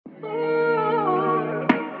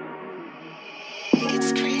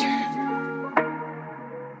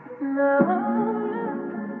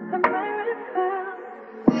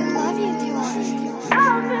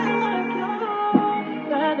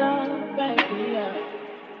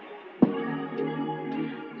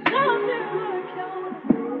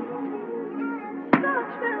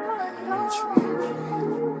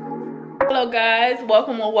Hello guys,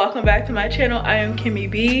 welcome or welcome back to my channel. I am Kimmy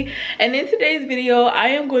B, and in today's video I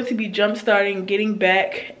am going to be jump starting getting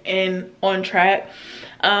back and on track.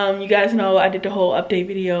 You guys know I did the whole update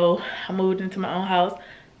video. I moved into my own house,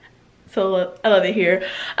 so I love it here.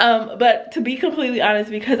 But to be completely honest,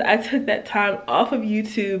 because I took that time off of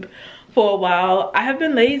YouTube for a while, I have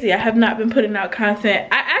been lazy. I have not been putting out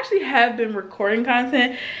content. I actually have been recording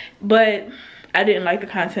content, but I didn't like the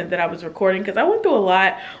content that I was recording because I went through a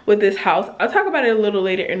lot with this house. I'll talk about it a little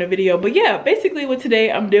later in the video. But yeah, basically what today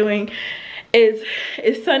I'm doing is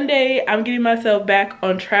it's Sunday. I'm getting myself back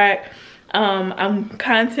on track. I'm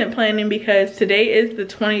content planning because today is the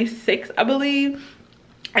 26th, I believe.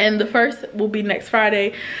 And the first will be next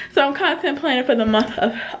Friday. So I'm content planning for the month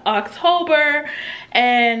of October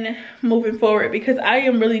and moving forward, because I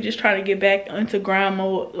am really just trying to get back into grind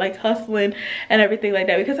mode, like hustling and everything like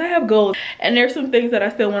that, because I have goals and there's some things that I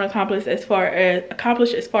still want to accomplish as far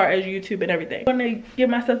as YouTube and everything. I'm gonna get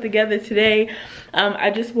myself together today.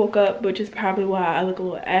 I just woke up, which is probably why I look a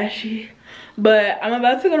little ashy. But I'm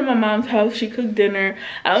about to go to my mom's house. She cooked dinner.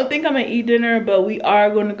 I don't think I'm gonna eat dinner, but we are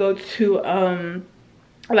going to go to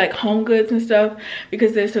like Home Goods and stuff,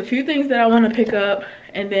 because there's a few things that I want to pick up.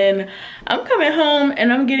 And then I'm coming home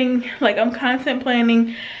and I'm content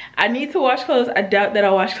planning. I need to wash clothes. I doubt that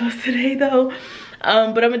I'll wash clothes today though.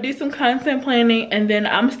 But I'm gonna do some content planning, and then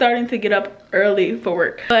I'm starting to get up early for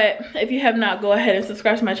work. But if you have not, go ahead and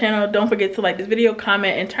subscribe to my channel. Don't forget to like this video,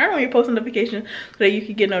 comment, and turn on your post notifications so that you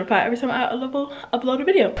can get notified every time I upload a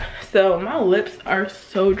video. So my lips are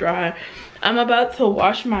so dry. I'm about to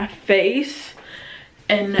wash my face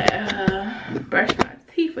and brush my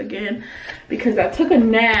teeth again because I took a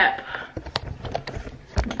nap.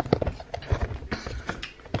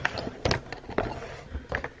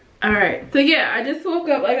 All right, so yeah, I just woke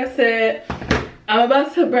up. Like I said, I'm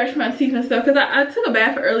about to brush my teeth and stuff because I took a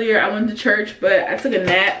bath earlier. I went to church, but I took a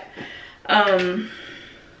nap, and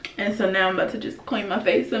so now I'm about to just clean my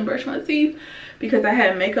face and brush my teeth because I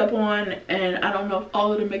had makeup on, and I don't know if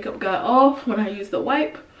all of the makeup got off when I used the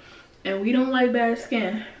wipe, and we don't like bad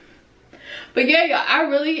skin. But yeah, y'all, I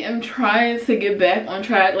really am trying to get back on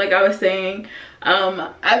track. Like I was saying,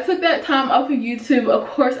 I took that time off of YouTube. Of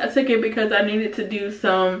course, I took it because I needed to do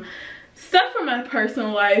some stuff for my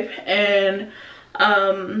personal life, and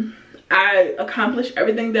I accomplished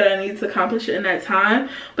everything that I needed to accomplish in that time.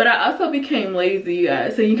 But I also became lazy, you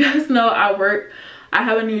guys. So you guys know I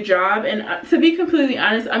have a new job, and to be completely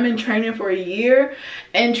honest, I'm in training for a year,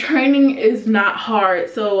 and training is not hard.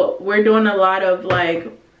 So we're doing a lot of like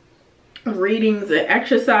readings and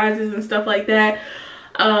exercises and stuff like that.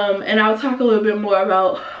 And I'll talk a little bit more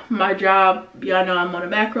about my job. Y'all know I'm on a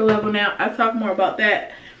macro level now. I'll talk more about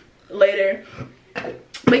that later.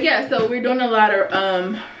 But yeah, so we're doing a lot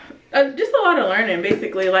of just a lot of learning,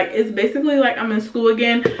 basically. Like it's basically like I'm in school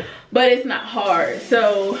again, but it's not hard.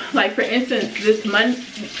 So like for instance,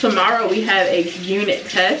 tomorrow we have a unit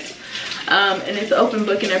test, and it's open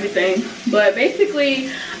book and everything. But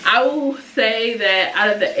basically I will say that out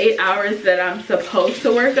of the 8 hours that I'm supposed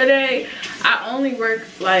to work a day, I only work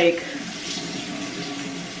like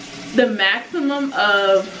the maximum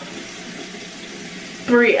of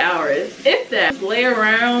 3 hours, if that. Lay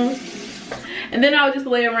around, and then I'll just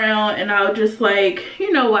lay around and I'll just like,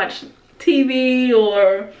 you know, watch TV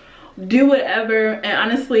or do whatever. And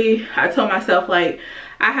honestly, I told myself like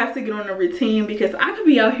I have to get on a routine, because I could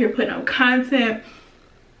be out here putting up content.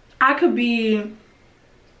 I could be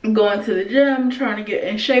going to the gym, trying to get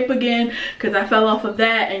in shape again, because I fell off of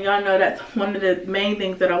that, and y'all know that's one of the main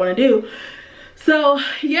things that I want to do. So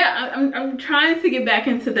yeah, I'm trying to get back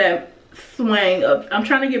into that swing of, I'm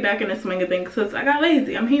trying to get back in the swing of things, because I got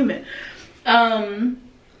lazy. I'm human.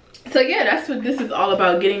 So yeah, that's what this is all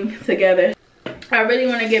about, getting together. I really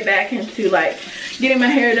want to get back into like getting my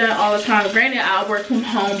hair done all the time. Granted, I work from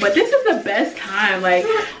home, but this is the best time. Like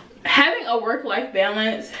having a work-life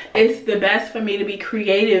balance is the best for me to be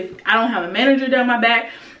creative. I don't have a manager down my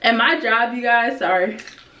back, and my job, you guys, sorry,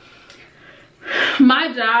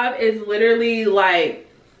 my job is literally like,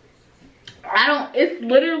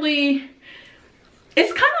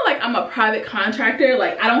 it's kind of like I'm a private contractor.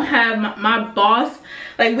 Like I don't have my boss.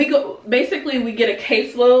 Like we get a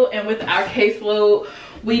caseload, and with our caseload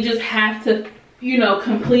we just have to, you know,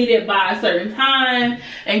 complete it by a certain time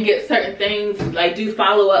and get certain things, like do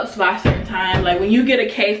follow-ups by a certain time. Like when you get a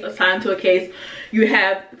case assigned to a case, you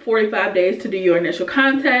have 45 days to do your initial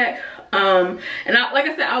contact. And like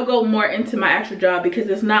I said, I'll go more into my actual job, because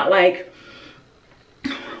it's not like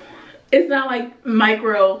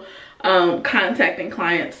micro contacting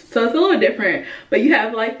clients, so it's a little different. But you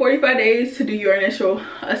have like 45 days to do your initial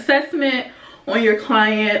assessment on your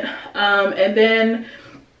client, and then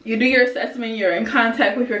you do your assessment, you're in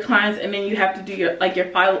contact with your clients, and then you have to do your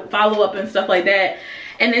follow-up and stuff like that.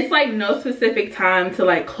 And it's like no specific time to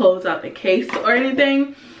like close out the case or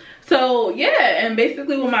anything. So yeah, and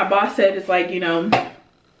basically what my boss said is like, you know,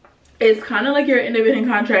 it's kind of like you're an independent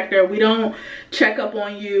contractor. We don't check up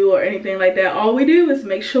on you or anything like that. All we do is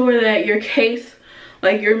make sure that your case,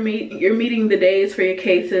 like you're meeting the days for your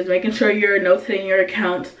cases, making sure you're notating your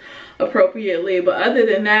accounts appropriately. But other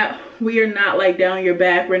than that, we are not like down your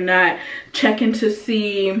back. We're not checking to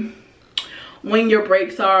see when your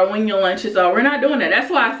breaks are, when your lunches are. We're not doing that. That's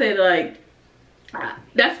why I say, like,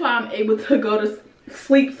 that's why I'm able to go to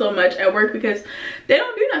sleep so much at work, because they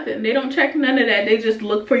don't do nothing. They don't check none of that. They just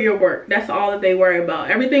look for your work. That's all that they worry about.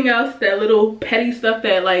 Everything else, that little petty stuff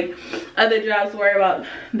that like other jobs worry about,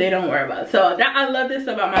 they don't worry about. So that, I love this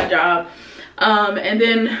about my job. And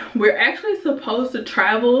then we're actually supposed to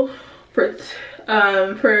travel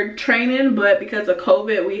for training, but because of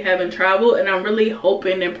COVID we haven't traveled, and I'm really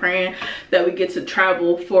hoping and praying that we get to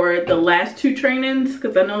travel for the last 2 trainings,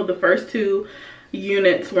 because I know the first 2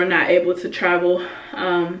 units were not able to travel.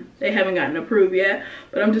 They haven't gotten approved yet,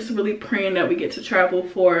 but I'm just really praying that we get to travel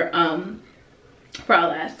for our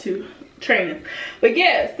last 2 trainings. But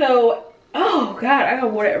yeah, so oh god, I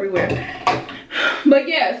got water everywhere. But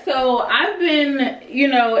yeah, so I've been, you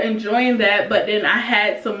know, enjoying that. But then I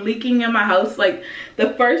had some leaking in my house. Like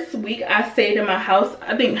the first week I stayed in my house,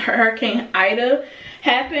 I think Hurricane Ida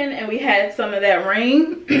happened and we had some of that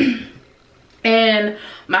rain. And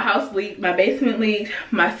my house leaked, my basement leaked,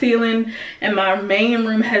 my ceiling and my main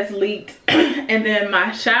room has leaked. And then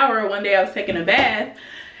my shower, one day I was taking a bath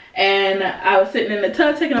and I was sitting in the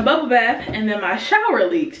tub taking a bubble bath, and then my shower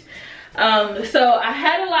leaked. So I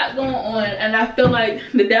had a lot going on, and I feel like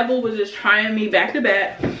the devil was just trying me back to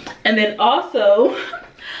back. And then also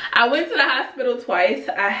I went to the hospital twice.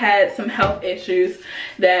 I had some health issues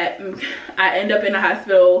that I ended up in the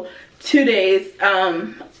hospital 2 days.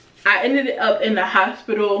 I ended up in the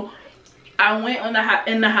hospital. I went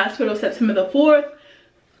in the hospital September the 4th.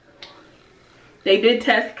 They did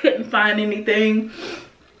test, couldn't find anything.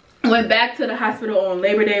 Went back to the hospital on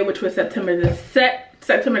Labor Day, which was September the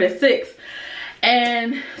 6th,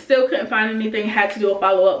 and still couldn't find anything. Had to do a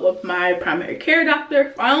follow-up with my primary care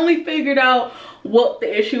doctor. Finally figured out what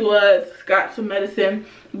the issue was, got some medicine.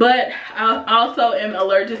 But I also am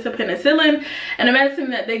allergic to penicillin, and the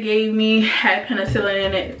medicine that they gave me had penicillin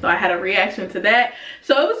in it, so I had a reaction to that.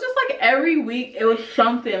 So it was just like every week it was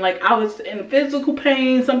something. Like I was in physical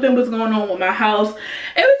pain, something was going on with my house.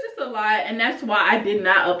 It was just a lot, and that's why I did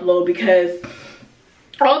not upload, because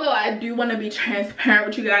although I do want to be transparent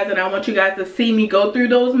with you guys and I want you guys to see me go through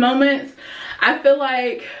those moments, I feel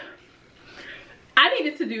like I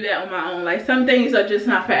needed to do that on my own. Like some things are just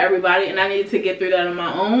not for everybody, and I needed to get through that on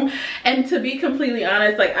my own. And to be completely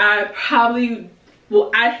honest, like I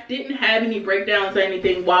didn't have any breakdowns or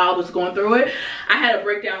anything while I was going through it. I had a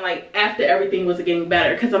breakdown like after everything was getting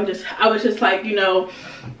better, because I was just like, you know,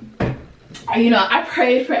 I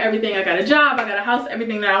prayed for everything. I got a job, I got a house,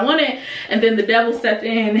 everything that I wanted, and then the devil stepped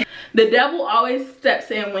in. The devil always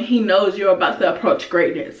steps in when he knows you're about to approach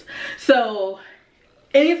greatness. So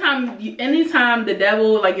anytime the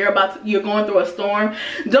devil, like you're going through a storm,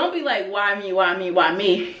 don't be like, why me, why me, why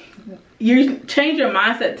me? You change your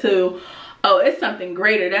mindset to, oh, it's something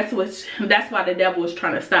greater. That's why the devil is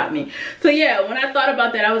trying to stop me. So yeah, when I thought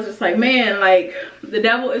about that, I was just like, man, like the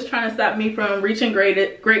devil is trying to stop me from reaching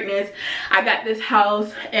greatness. I got this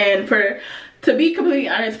house, and to be completely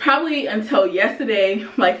honest, probably until yesterday,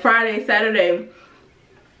 like Friday, Saturday,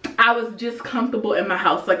 I was just comfortable in my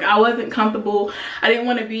house. Like I wasn't comfortable. I didn't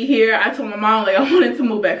want to be here. I told my mom like I wanted to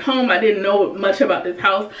move back home. I didn't know much about this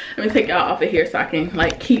house. Let me take y'all off of here so I can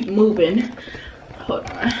like keep moving. Hold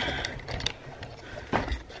on.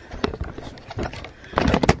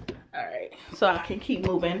 Alright, so I can keep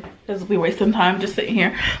moving because we waste some time just sitting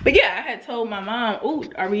here. But yeah, I had told my mom, oh,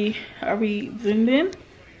 are we zoomed in?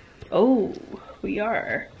 Oh, we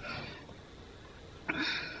are.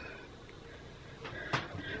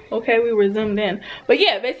 Okay, we were zoomed in. But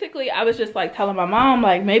yeah, basically I was just like telling my mom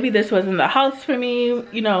like maybe this wasn't the house for me,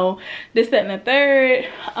 you know, this, that, and the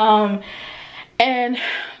third. And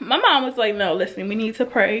my mom was like, no, listen, we need to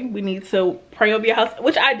pray. We need to pray over your house,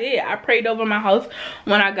 which I did. I prayed over my house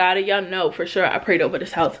when I got it. Y'all know for sure I prayed over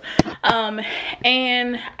this house.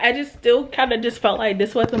 And I just still kind of just felt like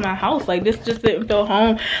this wasn't my house. Like this just didn't feel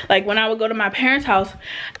home. Like when I would go to my parents' house,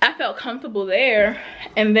 I felt comfortable there.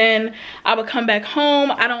 And then I would come back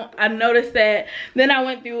home. I noticed that then I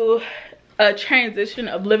went through a transition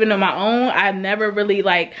of living on my own. I never really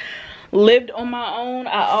like lived on my own.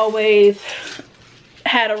 I always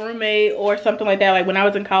had a roommate or something like that. Like when I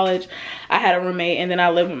was in college, I had a roommate and then I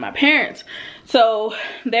lived with my parents. So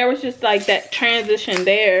there was just like that transition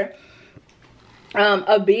there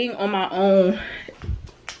of being on my own.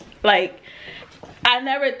 Like I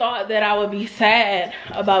never thought that I would be sad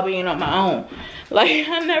about being on my own. Like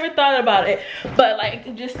I never thought about it, but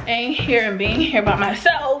like just staying here and being here by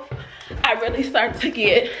myself, I really started to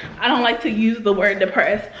get, I don't like to use the word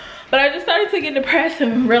depressed, but I just started to get depressed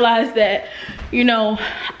and realized that, you know,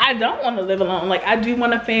 I don't want to live alone. Like I do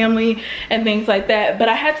want a family and things like that, but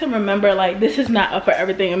I had to remember like this is not up for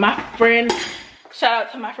everything. And my friend, shout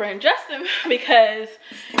out to my friend Justin, because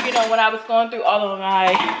you know, when I was going through all of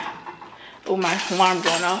my, oh, my alarm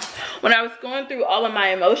going off, when I was going through all of my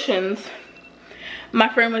emotions, my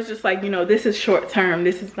friend was just like, you know, this is short term,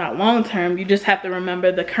 this is not long term, you just have to remember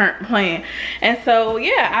the current plan. And so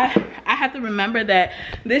yeah, I have to remember that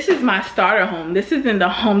this is my starter home. This isn't the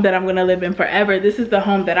home that I'm gonna live in forever. This is the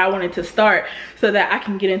home that I wanted to start so that I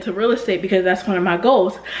can get into real estate, because that's one of my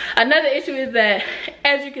goals. Another issue is that,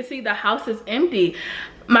 as you can see, the house is empty.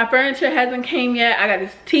 My furniture hasn't came yet. I got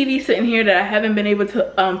this TV sitting here that I haven't been able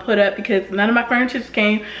to put up because none of my furniture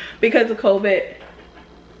came because of COVID.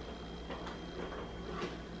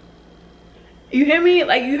 You hear me?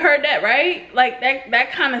 Like, you heard that, right? Like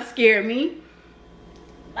that kind of scared me.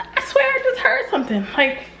 I swear I just heard something.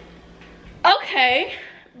 Like, okay,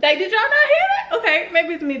 like, did y'all not hear that? Okay,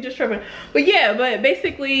 maybe it's me just tripping. But yeah, but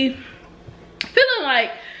basically feeling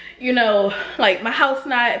like, you know, like my house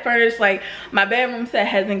not furnished, like my bedroom set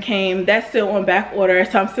hasn't came, that's still on back order,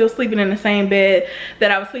 so I'm still sleeping in the same bed that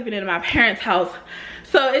I was sleeping in my parents' house.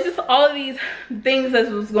 So it's just all of these things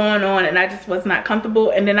that was going on, and I just was not comfortable.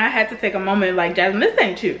 And then I had to take a moment like, Jasmine, this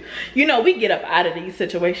ain't you. You know, we get up out of these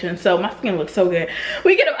situations. So my skin looks so good.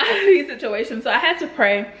 We get up out of these situations. So I had to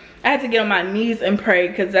pray. I had to get on my knees and pray,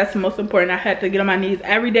 because that's the most important. I had to get on my knees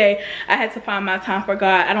every day. I had to find my time for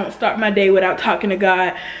God. I don't start my day without talking to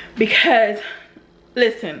God, because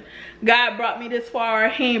listen, God brought me this far.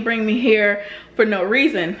 He ain't bring me here for no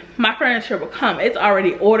reason. My furniture will come. It's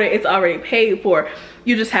already ordered. It's already paid for.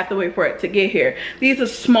 You just have to wait for it to get here. These are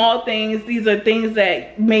small things. These are things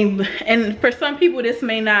that may, and for some people this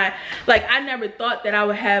may not, like, I never thought that I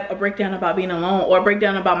would have a breakdown about being alone or a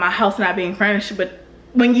breakdown about my house not being furnished. But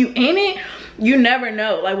when you in it, you never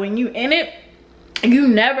know. Like, when you in it, you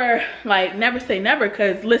never, like, never say never.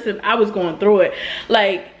 Because listen, I was going through it.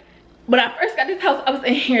 Like, when I first got this house, I was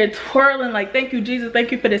in here twirling like, thank you Jesus,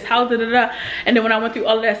 thank you for this house, da, da, da. And then when I went through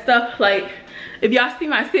all of that stuff, like, if y'all see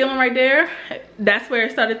my ceiling right there, that's where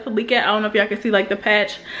it started to leak at. I don't know if y'all can see like the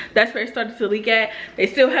patch. That's where it started to leak at. They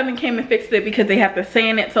still haven't came and fixed it because they have to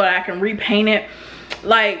sand it so that I can repaint it.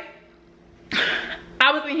 Like,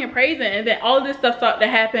 I was in here praising, and then all of this stuff started to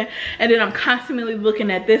happen, and then I'm constantly looking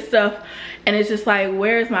at this stuff, and it's just like,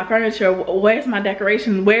 where's my furniture? Where's my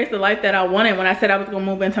decoration? Where's the life that I wanted when I said I was gonna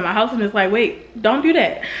move into my house? And it's like, wait, don't do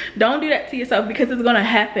that. Don't do that to yourself, because it's gonna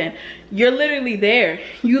happen. You're literally there.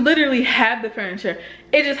 You literally have the furniture.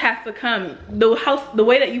 It just has to come. The house, the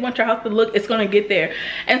way that you want your house to look, it's gonna get there.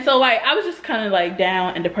 And so like, I was just kind of like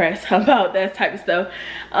down and depressed about that type of stuff.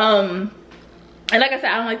 And like I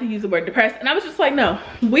said, I don't like to use the word depressed. And I was just like, no,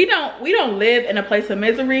 we don't live in a place of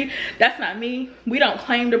misery. That's not me. We don't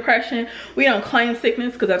claim depression. We don't claim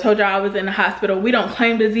sickness, because I told y'all I was in the hospital. We don't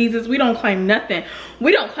claim diseases. We don't claim nothing.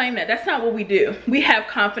 We don't claim that. That's not what we do. We have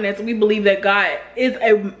confidence. We believe that God is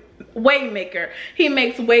a way maker. He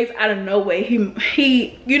makes ways out of no way.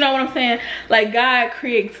 He you know what I'm saying? Like, God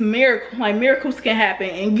creates miracles. Like, miracles can happen,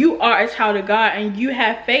 and you are a child of God, and you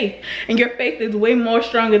have faith, and your faith is way more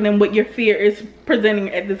stronger than what your fear is presenting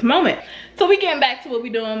at this moment. So we getting back to what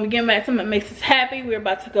we're doing. We're getting back to something that makes us happy. We're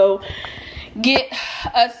about to go get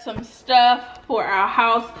us some stuff for our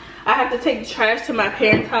house. I have to take the trash to my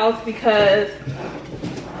parents' house because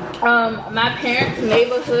my parents'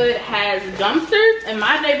 neighborhood has dumpsters and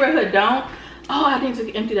my neighborhood don't. Oh, I need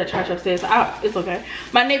to empty that trash upstairs. It's okay.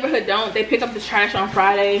 My neighborhood don't. They pick up the trash on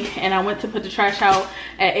Friday, and I went to put the trash out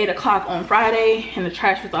at 8 o'clock on Friday, and the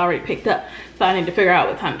trash was already picked up. So I need to figure out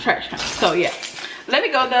what time the trash comes. So yeah, let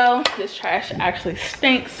me go though. This trash actually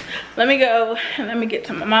stinks. Let me go and let me get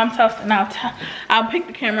to my mom's house, and I'll pick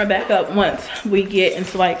the camera back up once we get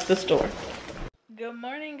into like the store. Good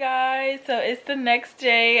morning, guys. So it's the next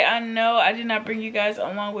day. I know I did not bring you guys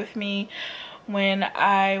along with me when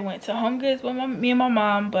I went to Home Goods with me and my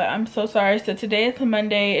mom, but I'm so sorry. So today is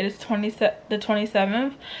Monday. It is the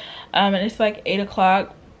 27th, and it's like 8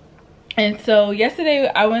 o'clock. And so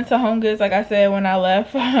yesterday I went to Home Goods, like I said when I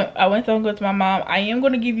left. I went to Home Goods with my mom. I am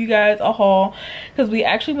going to give you guys a haul because we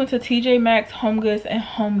actually went to TJ Maxx, Home Goods, and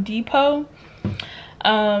Home Depot.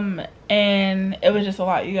 And it was just a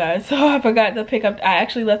lot, you guys. So I forgot to pick up, I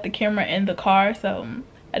actually left the camera in the car, so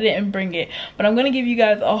I didn't bring it. But I'm going to give you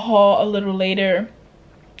guys a haul a little later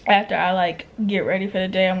after I like get ready for the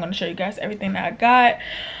day. I'm going to show you guys everything that I got.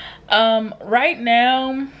 Right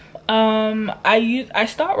now, I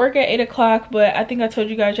start work at 8 o'clock, but I think I told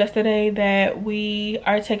you guys yesterday that we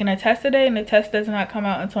are taking a test today, and the test does not come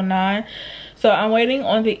out until 9. So I'm waiting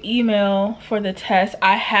on the email for the test.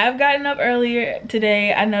 I have gotten up earlier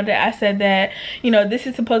today. I know that I said that, you know, this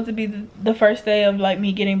is supposed to be the first day of like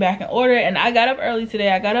me getting back in order, and I got up early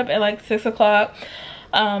today. I got up at like 6 o'clock.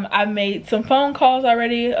 I made some phone calls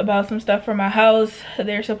already about some stuff for my house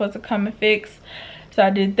they're supposed to come and fix. So I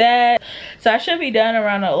did that. So I should be done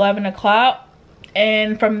around 11 o'clock.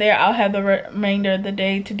 And from there, I'll have the remainder of the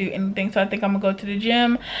day to do anything. So I think I'm gonna go to the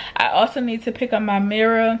gym. I also need to pick up my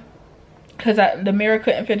mirror because the mirror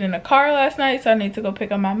couldn't fit in the car last night. So I need to go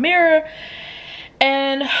pick up my mirror.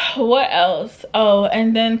 And what else? Oh,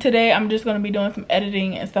 and then today I'm just gonna be doing some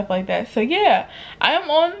editing and stuff like that. So yeah, I am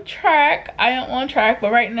on track.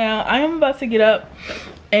 But right now I am about to get up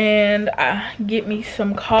and get me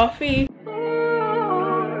some coffee.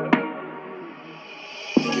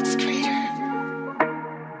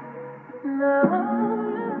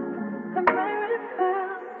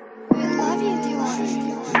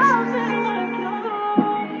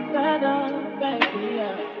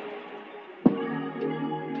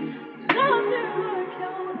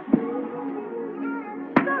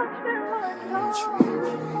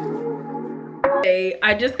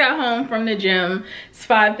 I just got home from the gym. It's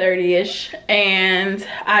 5:30ish, and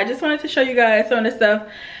I just wanted to show you guys some of the stuff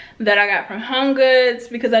that I got from Home Goods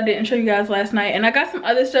because I didn't show you guys last night. And I got some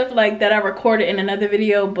other stuff like that I recorded in another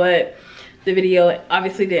video, but the video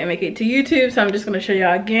obviously didn't make it to YouTube, so I'm just going to show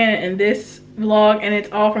y'all again in this vlog, and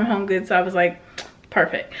it's all from Home Goods. So I was like,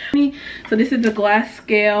 perfect. So this is the glass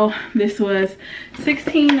scale. This was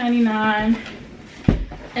 $16.99.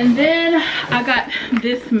 And then I got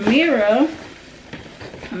this mirror.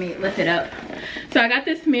 Let me lift it up. So I got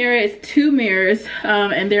this mirror. It's 2 mirrors,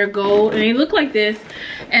 and they're gold, and they look like this.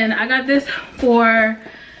 And I got this for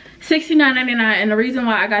 $69.99. And the reason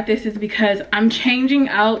why I got this is because I'm changing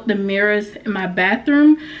out the mirrors in my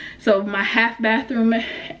bathroom. So my half bathroom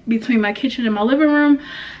between my kitchen and my living room,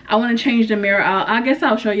 I want to change the mirror out. I guess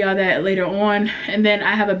I'll show y'all that later on. And then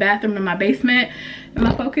I have a bathroom in my basement. Am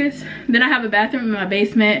I focused? Then I have a bathroom in my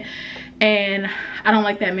basement, and I don't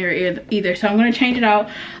like that mirror either. So I'm going to change it out.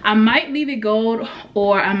 I might leave it gold,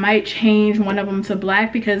 or I might change one of them to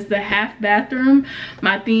black, because the half bathroom,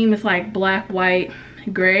 my theme is like black, white,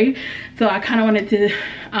 gray. So I kind of wanted to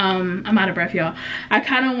I'm out of breath, y'all. I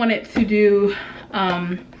kind of wanted to do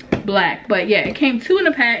black. But yeah, it came 2 in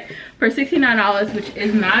a pack for $69, which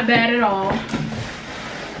is not bad at all.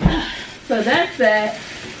 So that's that.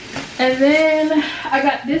 And then I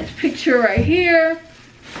got this picture right here,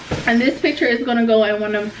 and this picture is gonna go in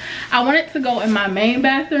one of, I want it to go in my main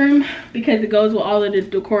bathroom because it goes with all of the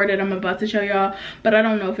decor that I'm about to show y'all, but I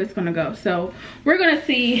don't know if it's gonna go. So we're gonna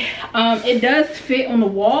see. It does fit on the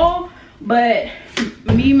wall, but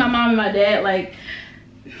me, my mom, and my dad like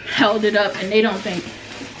held it up, and they don't think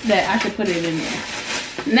that I should put it in there.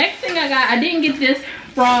 Next thing I got, I didn't get this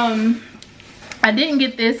from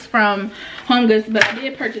Home Goods, but I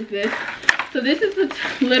did purchase this. So this is a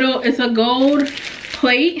little, it's a gold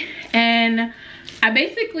plate, and I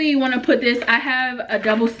basically want to put this, I have a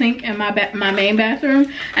double sink in my main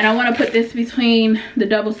bathroom, and I want to put this between the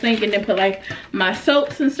double sink and then put like my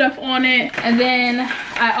soaps and stuff on it. And then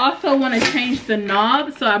I also want to change the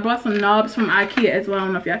knobs. So I bought some knobs from IKEA as well. I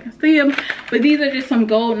don't know if y'all can see them, but these are just some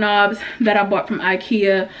gold knobs that I bought from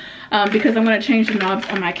IKEA, because I'm going to change the knobs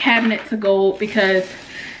on my cabinet to gold, because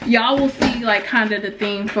y'all will see like kind of the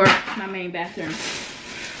theme for my main bathroom.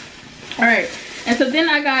 All right, and so then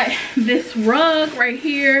I got this rug right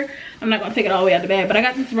here. I'm not gonna take it all the way out the bag, but I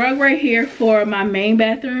got this rug right here for my main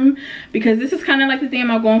bathroom, because this is kind of like the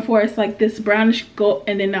theme I'm going for. It's like this brownish gold,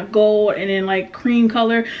 and then a gold, and then like cream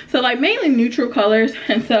color, so like mainly neutral colors.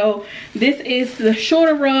 And so this is the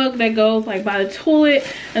shorter rug that goes like by the toilet,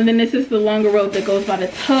 and then this is the longer rug that goes by the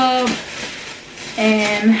tub.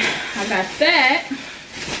 And I got that,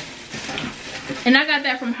 and I got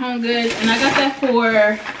that from Home Goods, and I got that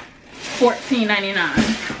for $14.99.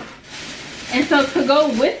 And so to go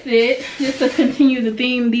with it, just to continue the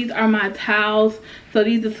theme, these are my towels. So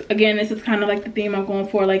these is, again, this is kind of like the theme I'm going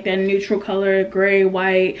for, like that neutral color, gray,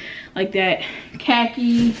 white, like that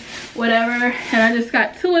khaki, whatever. And I just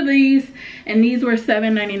got 2 of these, and these were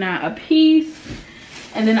 $7.99 a piece.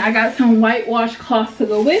 And then I got some whitewash cloths to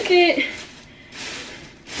go with it.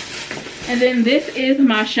 And then this is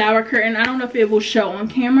my shower curtain. I don't know if it will show on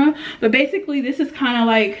camera, but basically this is kind of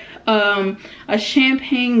like a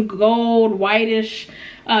champagne gold whitish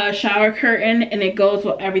shower curtain, and it goes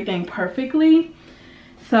with everything perfectly.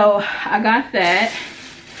 So I got that.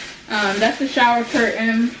 That's the shower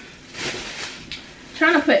curtain.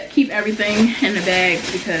 Trying to keep everything in the bags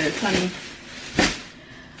because, honey.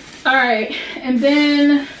 All right, and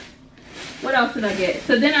then what else did I get?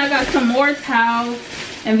 So then I got some more towels.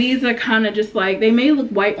 And these are kind of just like, they may look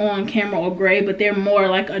white on camera or gray, but they're more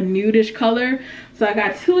like a nudish color. So I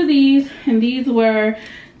got 2 of these, and these were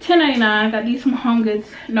 $10.99. I got these from Home Goods.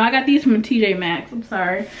 No, I got these from TJ Maxx, I'm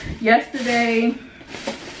sorry, yesterday.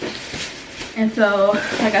 And so,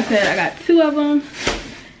 like I said, I got 2 of them.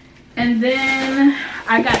 And then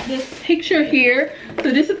I got this picture here. So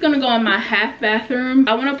this is gonna go in my half bathroom.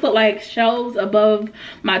 I want to put like shelves above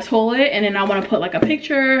my toilet, and then I want to put like a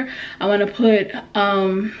picture. I want to put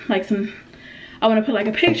like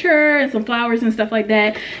a picture and some flowers and stuff like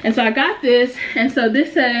that. And so I got this, and so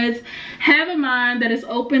this says, have a mind that is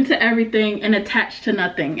open to everything and attached to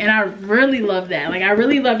nothing. And I really love that. Like, I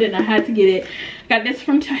really loved it, and I had to get it. I got this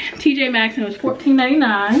from TJ Maxx, and it was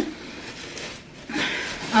 $14.99.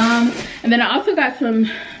 And then I also got some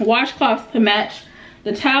washcloths to match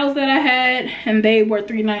the towels that I had, and they were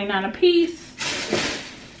 $3.99 a piece.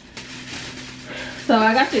 So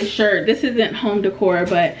I got this shirt. This isn't home decor,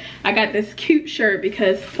 but I got this cute shirt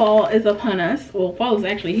because fall is upon us. Well, fall is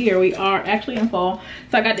actually here. We are actually in fall.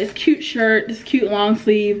 So I got this cute shirt, this cute long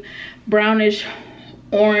sleeve brownish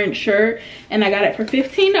orange shirt, and I got it for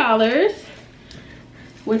 $15,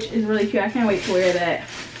 which is really cute. I can't wait to wear that.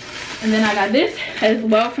 And then I got this as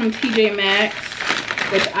well from TJ Maxx,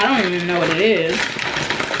 which I don't even know what it is.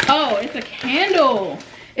 Oh, it's a candle.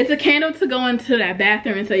 It's a candle to go into that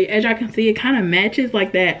bathroom. And so as y'all can see, it kind of matches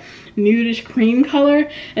like that nudish cream color.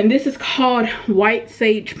 And this is called White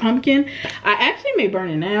Sage Pumpkin. I actually may burn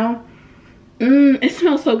it now. It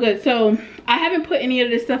smells so good. So I haven't put any of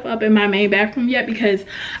this stuff up in my main bathroom yet because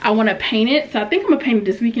I want to paint it. So I think I'm gonna paint it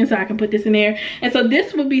this weekend so I can put this in there. And so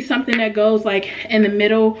this will be something that goes like in the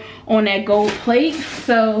middle on that gold plate.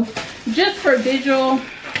 So just for visual,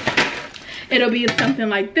 it'll be something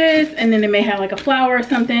like this, and then it may have like a flower or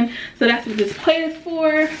something. So that's what this plate is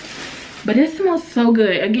for. But it smells so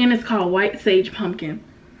good. Again, it's called White Sage Pumpkin,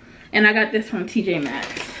 and I got this from TJ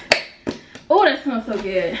Maxx. Oh, that smells so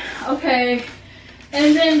good. Okay,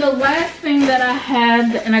 and then the last thing that I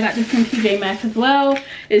had, and I got this from TJ Maxx as well,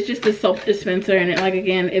 is just the soap dispenser. And it, like,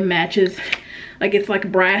 again, it matches, like it's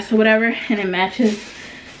like brass or whatever, and it matches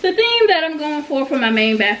the theme that I'm going for my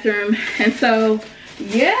main bathroom. And so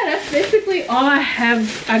yeah, that's basically all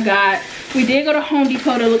I got. We did go to Home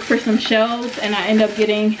Depot to look for some shelves, and I ended up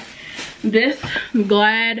getting this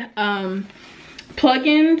Glad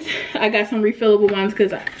plugins. I got some refillable ones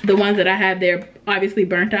because the ones that I have, they're obviously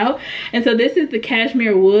burnt out. And so this is the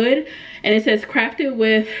cashmere wood, and it says crafted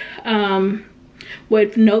with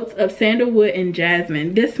notes of sandalwood and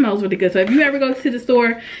jasmine. This smells really good. So if you ever go to the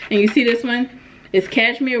store and you see this one, it's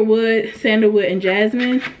cashmere wood, sandalwood, and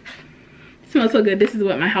jasmine. Smells so good. This is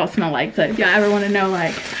what my house smells like. So if y'all ever want to know,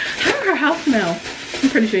 like, how does her house smell? I'm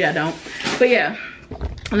pretty sure y'all don't. But yeah,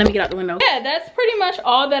 let me get out the window. Yeah, that's pretty much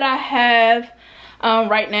all that I have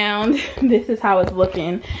right now. This is how it's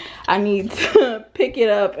looking. I need to pick it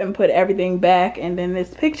up and put everything back. And then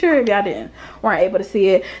this picture, if y'all weren't able to see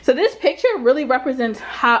it, so this picture really represents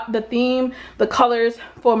how the theme, the colors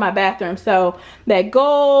for my bathroom. So that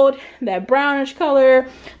gold, that brownish color,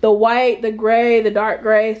 the white, the gray, the dark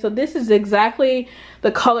gray. So this is exactly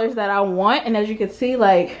the colors that I want. And as you can see,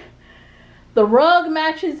 like, the rug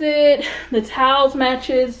matches it, the towels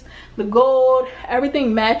matches, the gold,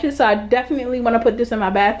 everything matches. So I definitely want to put this in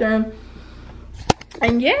my bathroom.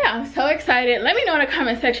 And yeah, I'm so excited. Let me know in the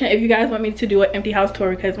comment section if you guys want me to do an empty house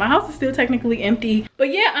tour, because my house is still technically empty.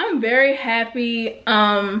 But yeah, I'm very happy.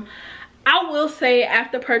 I will say,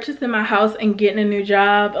 after purchasing my house and getting a new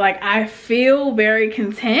job, like, I feel very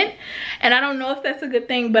content. And I don't know if that's a good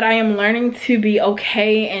thing, but I am learning to be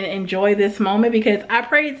okay and enjoy this moment, because I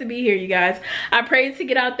prayed to be here, you guys. I prayed to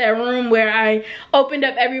get out that room where I opened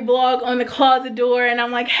up every vlog on the closet door and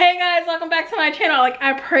I'm like, hey guys, welcome back to my channel. Like,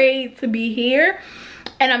 I prayed to be here,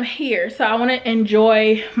 and I'm here. So I want to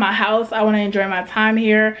enjoy my house. I want to enjoy my time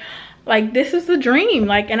here. like this is the dream.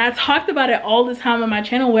 Like, and I talked about it all the time on my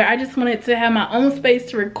channel where I just wanted to have my own space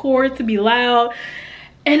to record, to be loud,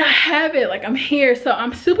 and I have it. Like, I'm here. So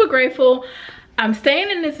I'm super grateful. I'm staying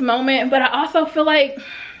in this moment, but I also feel like,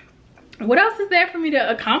 what else is there for me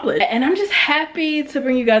to accomplish? And I'm just happy to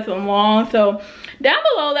bring you guys along. So down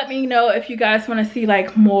below, let me know if you guys want to see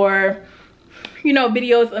like more, you know,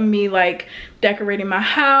 videos of me like decorating my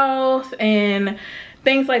house and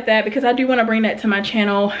things like that, because I do want to bring that to my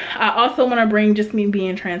channel. I also want to bring just me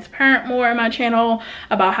being transparent more in my channel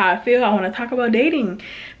about how I feel. I want to talk about dating,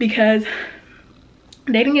 because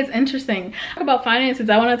dating is interesting. Talk about finances.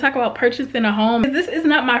 I want to talk about purchasing a home. This is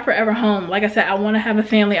not my forever home. Like I said, I want to have a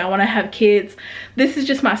family. I want to have kids. This is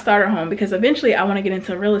just my starter home, because eventually I want to get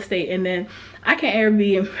into real estate, and then I can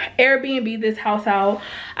Airbnb this house out.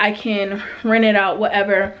 I can rent it out,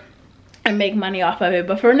 whatever, and make money off of it.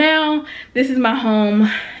 But for now, this is my home,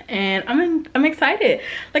 and I'm excited.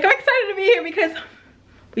 Like, I'm excited to be here because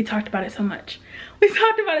we talked about it so much. We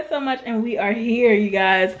talked about it so much, and we are here, you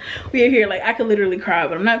guys. We are here. Like, I could literally cry,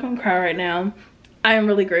 but I'm not gonna cry right now. I am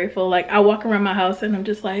really grateful. Like, I walk around my house and I'm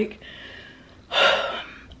just like,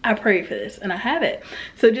 I prayed for this and I have it.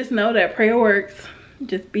 So just know that prayer works.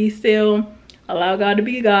 Just be still, allow God to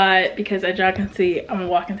be God, because as y'all can see, I'm a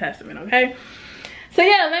walking testament, okay? So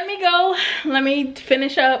yeah, let me go. Let me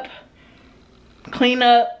finish up, clean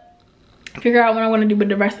up, figure out what I want to do with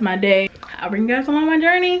the rest of my day. I'll bring you guys along my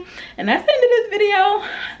journey, and that's the end of this video.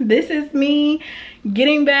 This is me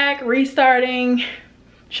getting back, restarting,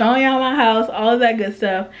 showing y'all my house, all of that good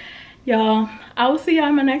stuff. Y'all, I will see y'all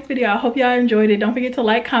in my next video. I hope y'all enjoyed it. Don't forget to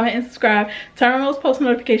like, comment, and subscribe. Turn on those post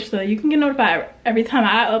notifications so that you can get notified every time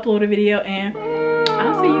I upload a video, and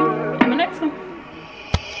I'll see you in my next one.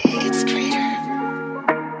 It's greater.